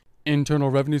Internal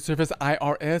Revenue Service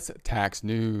IRS tax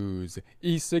news.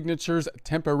 E-signatures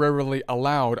temporarily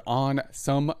allowed on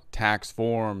some tax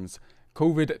forms.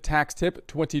 COVID tax tip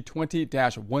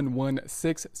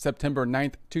 2020-116, September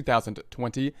 9th,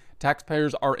 2020.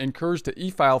 Taxpayers are encouraged to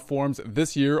e-file forms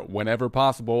this year whenever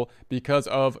possible because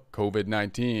of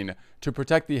COVID-19. To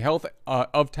protect the health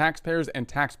of taxpayers and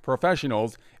tax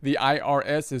professionals, the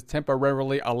IRS is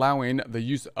temporarily allowing the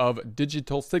use of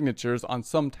digital signatures on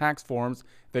some tax forms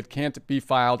that can't be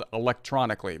filed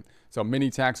electronically. So many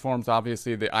tax forms,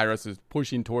 obviously, the IRS is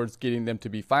pushing towards getting them to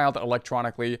be filed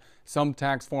electronically. Some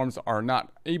tax forms are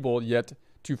not able yet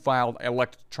to file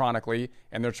electronically,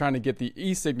 and they're trying to get the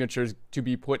e-signatures to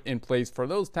be put in place for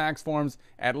those tax forms,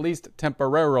 at least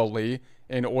temporarily,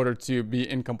 in order to be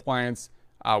in compliance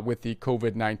with the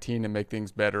COVID-19 and make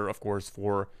things better, of course,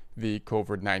 for the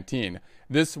COVID-19.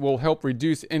 This will help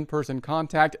reduce in-person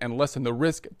contact and lessen the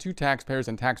risk to taxpayers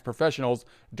and tax professionals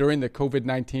during the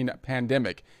COVID-19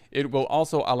 pandemic. It will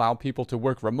also allow people to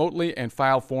work remotely and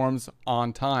file forms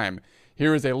on time.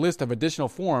 Here is a list of additional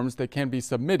forms that can be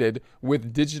submitted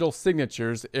with digital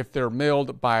signatures if they're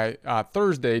mailed by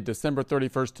Thursday, December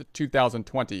 31st,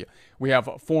 2020. We have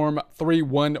Form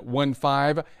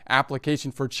 3115,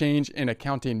 Application for Change in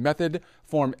Accounting Method,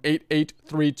 Form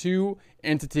 8832,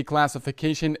 Entity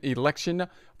Classification Election,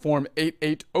 Form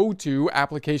 8802,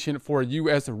 Application for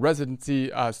U.S. Residency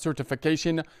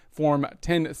Certification, Form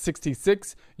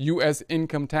 1066, U.S.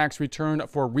 Income Tax Return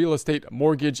for Real Estate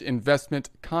Mortgage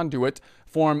Investment Conduit,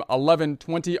 Form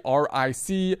 1120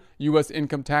 RIC, U.S.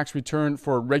 Income Tax Return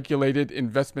for Regulated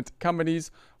Investment Companies,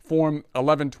 Form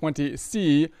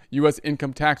 1120C, U.S.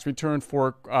 Income Tax Return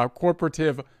for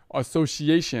Corporative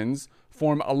Associations,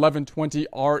 Form 1120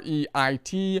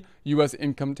 REIT, U.S.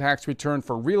 Income Tax Return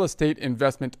for Real Estate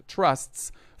Investment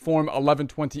Trusts, Form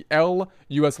 1120L,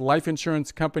 U.S. Life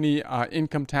Insurance Company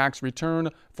Income Tax Return,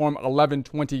 Form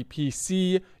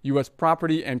 1120PC, U.S.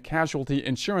 Property and Casualty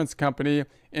Insurance Company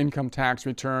Income Tax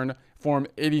Return, Form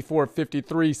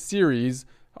 8453 Series,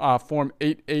 Form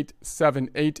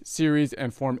 8878 Series,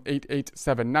 and Form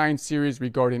 8879 Series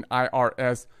regarding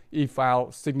IRS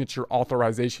e-file signature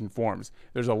authorization forms.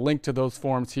 There's a link to those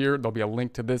forms here. There'll be a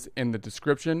link to this in the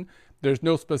description. There's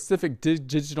no specific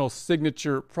digital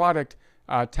signature product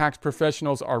tax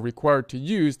professionals are required to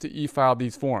use to e-file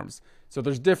these forms. So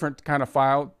there's different kind of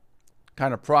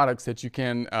products that you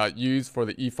can use for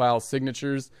the e-file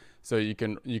signatures. So you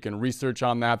can research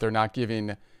on that. They're not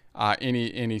giving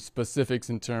any specifics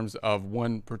in terms of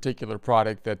one particular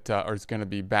product that is going to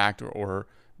be backed or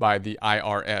by the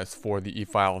IRS for the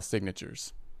e-file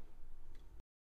signatures.